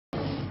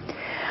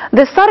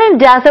The sudden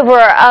death of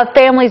a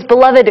family's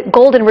beloved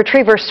golden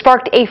retriever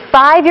sparked a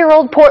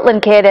 5-year-old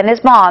Portland kid and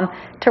his mom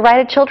to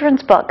write a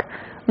children's book.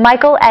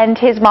 Michael and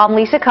his mom,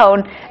 Lisa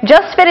Cohn,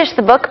 just finished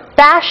the book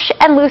Bash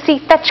and Lucy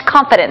Fetch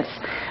Confidence,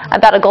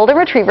 about a golden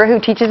retriever who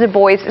teaches a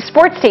boys'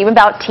 sports team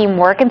about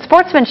teamwork and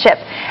sportsmanship.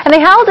 And they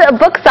held a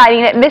book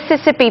signing at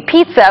Mississippi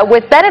Pizza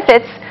with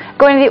benefits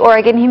going to the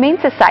Oregon Humane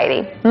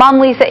Society. Mom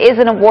Lisa is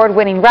an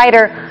award-winning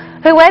writer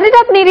who ended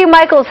up needing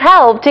Michael's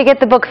help to get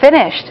the book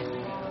finished.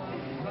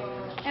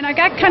 And I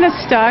got kind of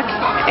stuck,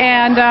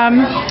 and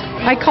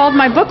I called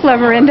my book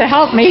lover in to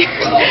help me,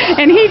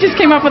 and he just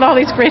came up with all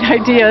these great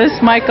ideas,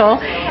 Michael,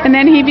 and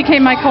then he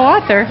became my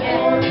co-author.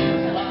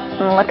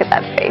 Look at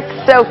that face.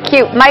 So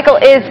cute. Michael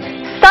is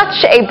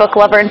such a book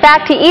lover. In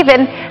fact, he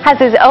even has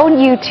his own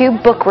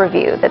YouTube book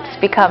review that's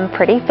become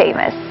pretty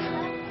famous.